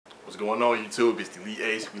What's going on, YouTube? It's the Elite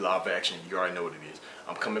Ace. We live action. You already know what it is.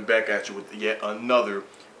 I'm coming back at you with yet another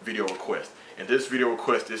video request. And this video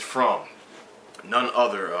request is from none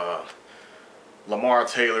other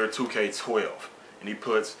LamarTaylor2k12. And he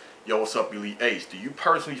puts, yo, what's up, Elite Ace? Do you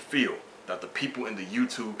personally feel that the people in the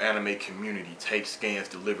YouTube anime community take scans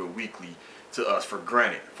delivered weekly to us for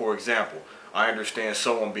granted? For example, I understand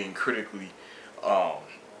someone being a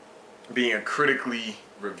critically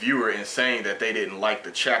reviewer and saying that they didn't like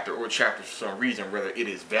the chapter or chapters for some reason, whether it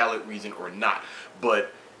is valid reason or not.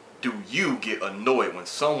 But do you get annoyed when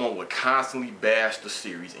someone would constantly bash the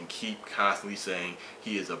series and keep constantly saying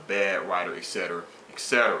he is a bad writer, etc.,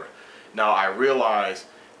 etc.? Now, I realize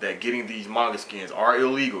that getting these manga skins are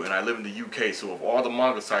illegal, and I live in the UK, so if all the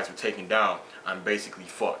manga sites are taken down, I'm basically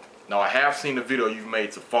fucked. Now, I have seen the video you've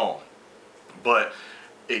made to phone, but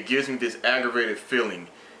it gives me this aggravated feeling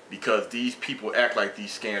because these people act like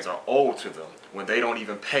these scans are owed to them when they don't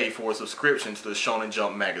even pay for a subscription to the Shonen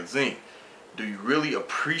Jump magazine. Do you really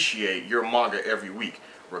appreciate your manga every week,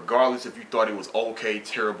 regardless if you thought it was okay,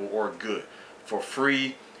 terrible, or good, for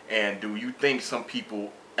free? And do you think some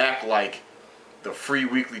people act like the free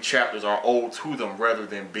weekly chapters are owed to them rather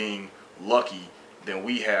than being lucky than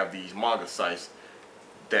we have these manga sites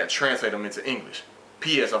that translate them into English?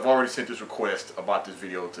 P.S. I've already sent this request about this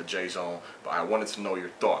video to J-Zone, but I wanted to know your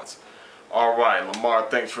thoughts. Alright, Lamar,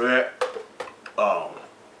 thanks for that. I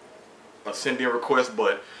sent in a request,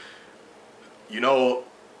 but you know,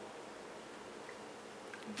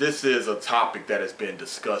 this is a topic that has been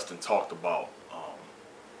discussed and talked about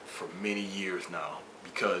for many years now.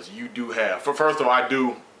 Because you do have, first of all, I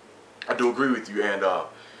do agree with you, and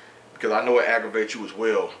because I know it aggravates you as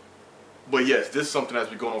well. But yes, this is something that's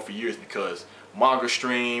been going on for years because Manga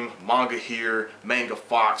Stream, Manga Here, Manga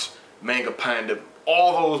Fox, Manga Panda,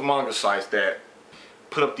 all those manga sites that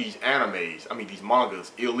put up these animes, I mean these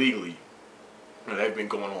mangas illegally, you know, they've been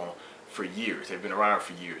going on for years. They've been around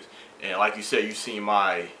for years. And like you said, you've seen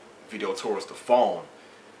my video towards the phone.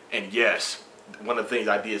 And yes, one of the things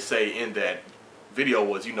I did say in that video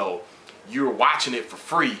was, you know, you're watching it for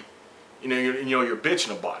free, you know, you're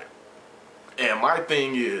bitching about it. And my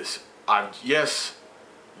thing is,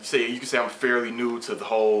 you can say I'm fairly new to the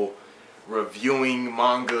whole reviewing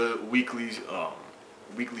manga weekly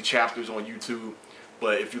chapters on YouTube,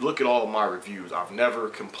 but if you look at all of my reviews, I've never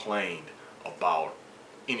complained about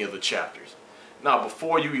any of the chapters. Now,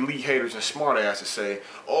 before you elite haters and smartasses say,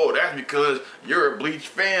 oh, that's because you're a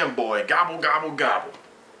Bleach fanboy, gobble, gobble, gobble.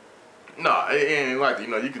 Nah, it ain't like that. You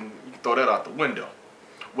know, you can throw that out the window.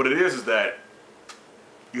 What it is that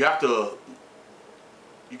you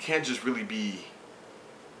can't just really be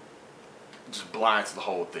just blind to the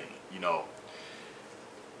whole thing, you know.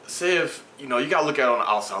 Say if, you know, you gotta look at it on the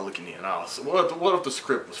outside looking in. What if the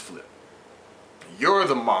script was flipped? You're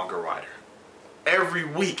the manga writer. Every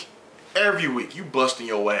week, you busting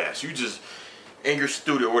your ass. You just in your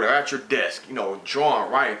studio or at your desk, you know,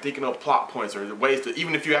 drawing, writing, thinking of plot points or ways to,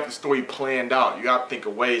 even if you have the story planned out, you gotta think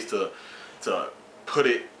of ways to put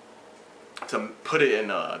it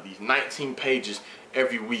in these 19 pages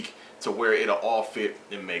every week to where it'll all fit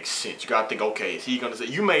and make sense. You gotta think, okay, is he gonna say,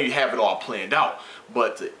 you may have it all planned out,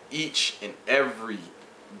 but to each and every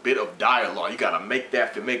bit of dialogue, you gotta make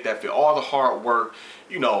that fit, all the hard work,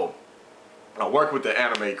 you know. I work with the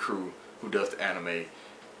anime crew who does the anime,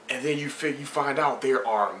 and then you find out there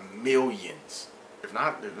are millions, if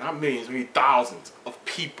not millions, maybe thousands of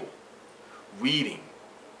people reading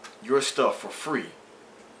your stuff for free.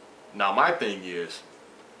 Now my thing is,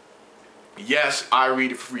 yes, I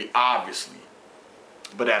read it for free, obviously,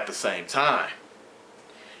 but at the same time,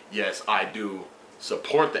 yes, I do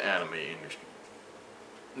support the anime industry.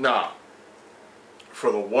 Now,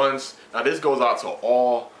 for the ones, now this goes out to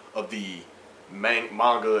all of the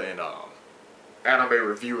manga and anime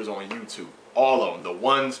reviewers on YouTube, all of them, the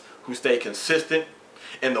ones who stay consistent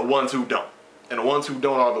and the ones who don't. And the ones who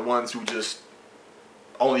don't are the ones who just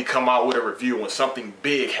only come out with a review when something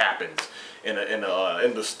big happens in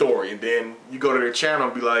the story, and then you go to their channel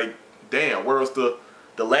and be like, damn, where was the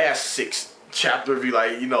last 6 chapter review,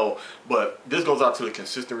 like, you know. But this goes out to the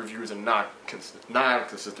consistent reviewers and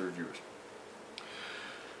non-consistent reviewers.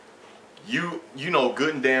 You know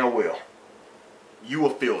good and damn well you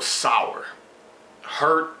will feel sour,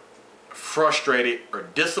 hurt, frustrated, or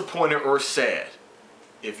disappointed or sad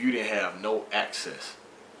if you didn't have no access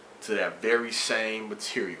to that very same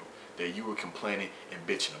material that you were complaining and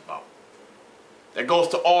bitching about. That goes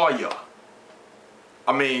to all y'all.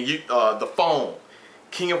 I mean, the phone,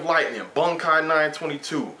 King of Lightning, Bunkai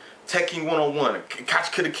 922, Tekken 101,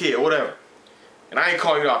 Kachi Kid the Kid, whatever. And I ain't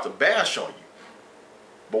calling you out to bash on you.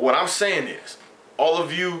 But what I'm saying is, all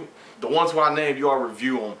of you The ones who I named, you all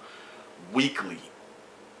review them weekly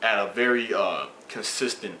at a very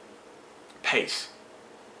consistent pace.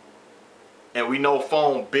 And we know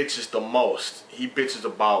Phone bitches the most. He bitches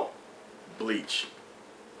about Bleach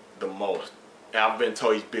the most. And I've been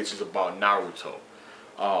told he bitches about Naruto.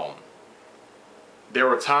 There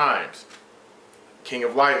were times, King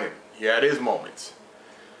of Lightning, he had his moments.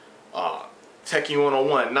 Tekken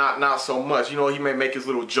 101, not so much. You know, he may make his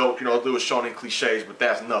little joke, you know, little shonen cliches, but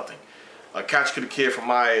that's nothing. Catch the Kid, from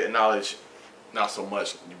my knowledge, not so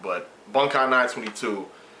much. But Bunkai 922,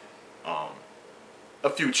 a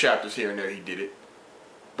few chapters here and there he did it.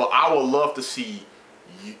 But I would love to see,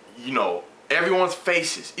 you know, everyone's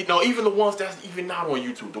faces. You know, even the ones that's even not on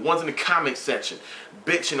YouTube, the ones in the comment section,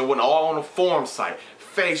 bitching and whatnot, all on the forum site,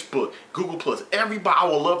 Facebook, Google Plus. Everybody, I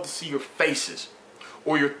would love to see your faces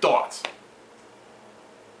or your thoughts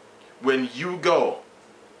when you go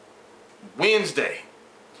Wednesday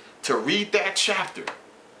to read that chapter,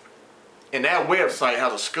 and that website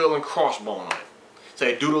has a skull and crossbone on it.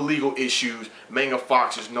 Say, due to legal issues, Manga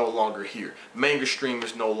Fox is no longer here. Manga Stream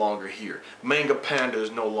is no longer here. Manga Panda is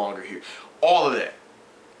no longer here. All of that.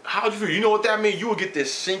 How would you feel? You know what that means? You will get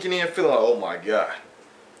this sinking in feeling like, oh my God.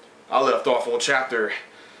 I left off on chapter,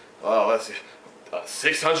 let's see,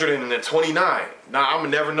 629. Now, I'm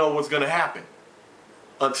going to never know what's going to happen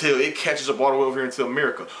until it catches up all the way over here into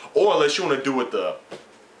America. Or unless you want to do it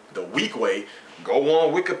the weak way, go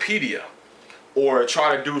on Wikipedia. Or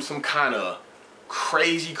try to do some kind of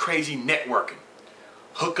crazy networking.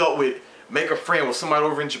 Hook up with, make a friend with somebody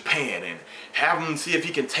over in Japan and have them see if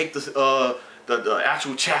he can take the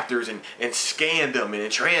actual chapters and scan them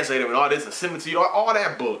and translate them and all this and send it to you, all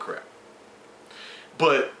that bull crap.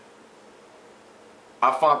 But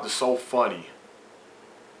I found this so funny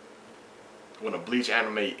when a Bleach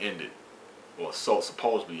anime ended, or so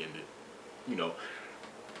supposedly ended. You know,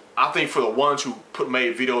 I think for the ones who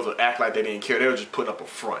made videos that act like they didn't care, they were just putting up a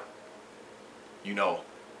front. You know,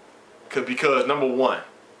 because number one,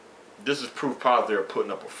 this is proof positive they're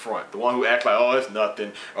putting up a front. The one who act like, oh, it's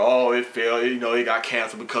nothing, oh, it failed, you know, it got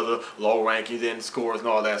canceled because of low rankings and scores and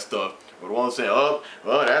all that stuff. But the one saying, oh,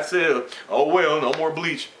 well, that's it, oh well, no more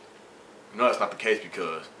Bleach. No, that's not the case,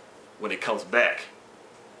 because when it comes back,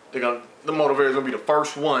 the motivators gonna be the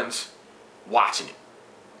first ones watching it,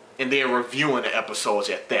 and then reviewing the episodes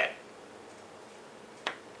at that.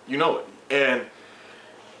 You know it. And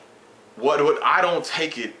what I don't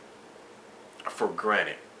take it for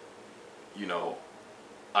granted. You know,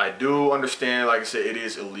 I do understand, like I said, it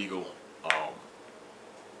is illegal.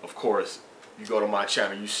 Of course, you go to my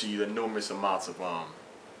channel, you see the numerous amounts of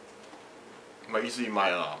you see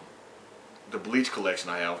my the Bleach collection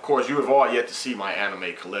I have. Of course, you have all yet to see my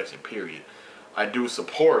anime collection, period. I do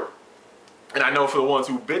support, and I know for the ones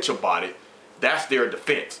who bitch about it, that's their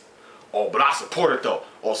defense. Oh, but I support it though.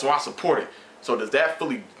 Oh, so I support it. So does that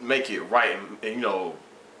fully make it right? And you know,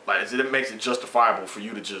 like, it makes it justifiable for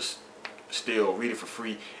you to just still read it for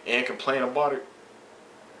free and complain about it?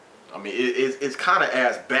 I mean, it's kind of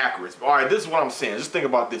ass backwards. All right, this is what I'm saying. Just think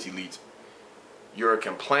about this, elites. You're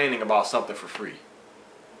complaining about something for free.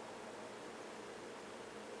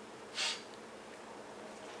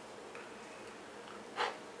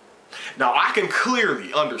 Now, I can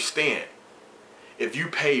clearly understand if you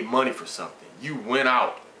paid money for something, you went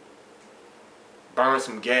out, burned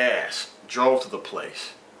some gas, drove to the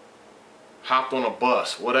place, hopped on a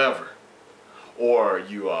bus, whatever, or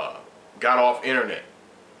you got off internet,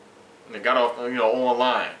 and got off, you know,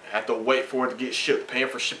 online, had to wait for it to get shipped, paying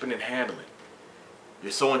for shipping and handling.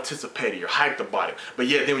 You're so anticipated, you're hyped about it, but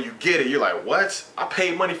yet then when you get it, you're like, what? I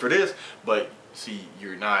paid money for this, but see,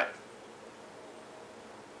 you're not.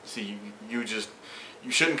 See, you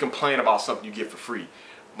shouldn't complain about something you get for free.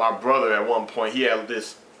 My brother, at one point, he had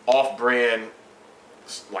this off-brand,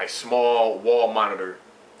 like, small wall monitor.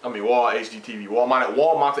 I mean, wall HDTV, wall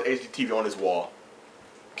mounted HDTV on his wall.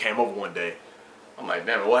 Came over one day. I'm like,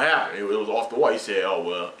 damn it, what happened? It was off the wall. He said, oh,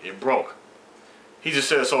 well, it broke. He just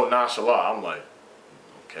said it so nonchalant. I'm like,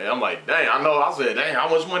 okay. I'm like, dang, I know. I said, dang, how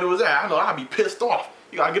much money was that? I know I'd be pissed off.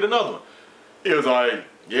 You gotta get another one. He was like,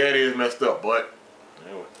 yeah, it is messed up, but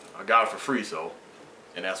anyway, I got it for free, so.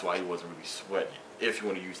 And that's why he wasn't really sweating it, if you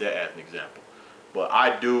want to use that as an example. But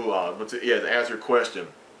I do, to answer your question,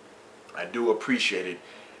 I do appreciate it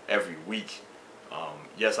every week.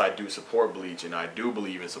 Yes, I do support Bleach, and I do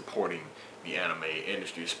believe in supporting the anime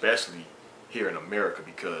industry, especially here in America,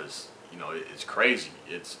 because, you know, it's crazy.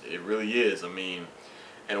 It really is. I mean,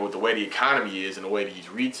 and with the way the economy is and the way these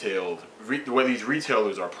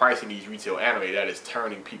retailers are pricing these retail anime, that is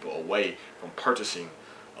turning people away from purchasing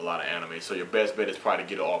a lot of anime. So your best bet is probably to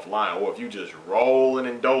get it offline. Or if you just rolling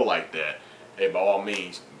in dough like that, hey, by all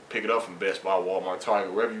means, pick it up from Best Buy, Walmart,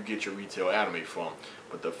 Target, wherever you get your retail anime from.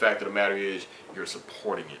 But the fact of the matter is, you're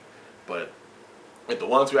supporting it. But if the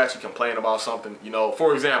ones who actually complain about something, you know,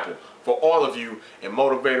 for example, for all of you, and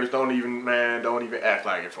motivators, don't even act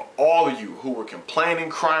like it. For all of you who were complaining,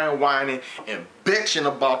 crying, whining, and bitching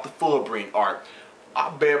about the Fullbring arc, I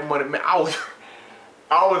bet money, man, I would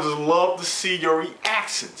just love to see your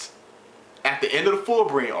reactions at the end of the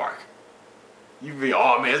Fullbring arc. You be,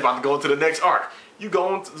 oh man, it's about to go into the next arc. You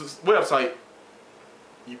go onto this website,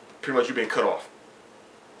 you've been cut off.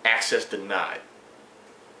 Access denied.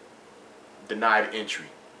 Denied entry.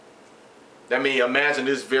 That means, imagine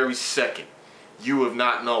this very second, you have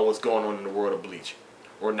not known what's going on in the world of Bleach,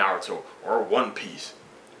 or Naruto, or One Piece,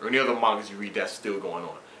 or any other mangas you read that's still going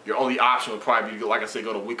on. Your only option would probably be, like I said,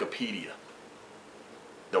 go to Wikipedia.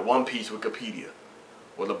 The One Piece Wikipedia,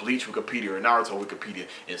 or the Bleach Wikipedia, or Naruto Wikipedia,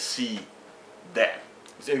 and see that.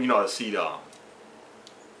 You know, see the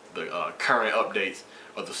current updates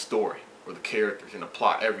of the story, or the characters and the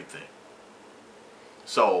plot, everything.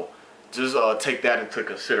 So just take that into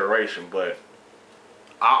consideration. But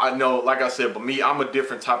I know, like I said, but me, I'm a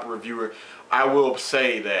different type of reviewer. I will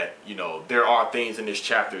say that, you know, there are things in this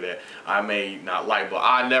chapter that I may not like, but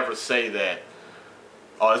I never say that,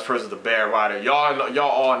 oh, this person's a bad writer. Y'all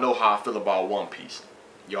all know how I feel about One Piece.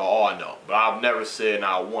 Y'all all know. But I've never said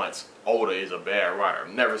not once Oda is a bad writer.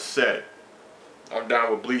 I've never said it. I'm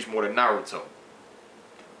down with Bleach more than Naruto.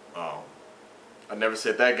 I never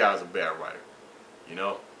said that guy's a bad writer. You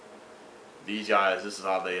know? These guys, this is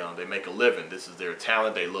how they make a living. This is their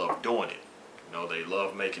talent. They love doing it. You know, they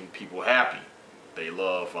love making people happy. They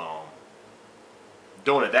love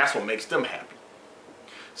doing it. That's what makes them happy.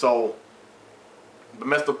 So the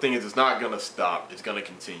messed up thing is, it's not gonna stop. It's gonna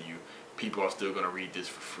continue. People are still gonna read this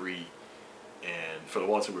for free. And for the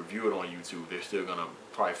ones who review it on YouTube, they're still gonna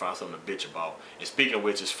probably find something to bitch about. And speaking of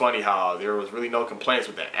which, it's funny how there was really no complaints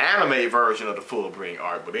with the anime version of the Fullbring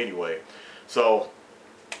arc. But anyway, so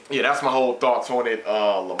yeah, that's my whole thoughts on it.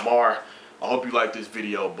 Lamar, I hope you like this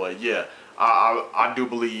video. But yeah, I do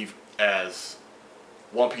believe as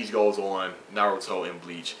One Piece goes on, Naruto and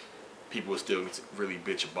Bleach, people will still really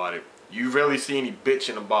bitch about it. You rarely see any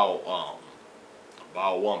bitching about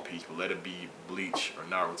One Piece, but let it be Bleach or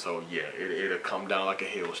Naruto, yeah, it'll come down like a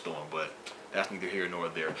hailstorm. But that's neither here nor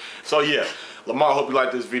there. So yeah, Lamar, I hope you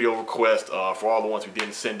like this video request. For all the ones who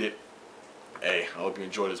didn't send it, hey, I hope you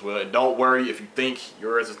enjoyed as well. And don't worry if you think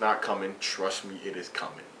yours is not coming. Trust me, it is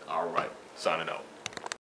coming. All right, signing out.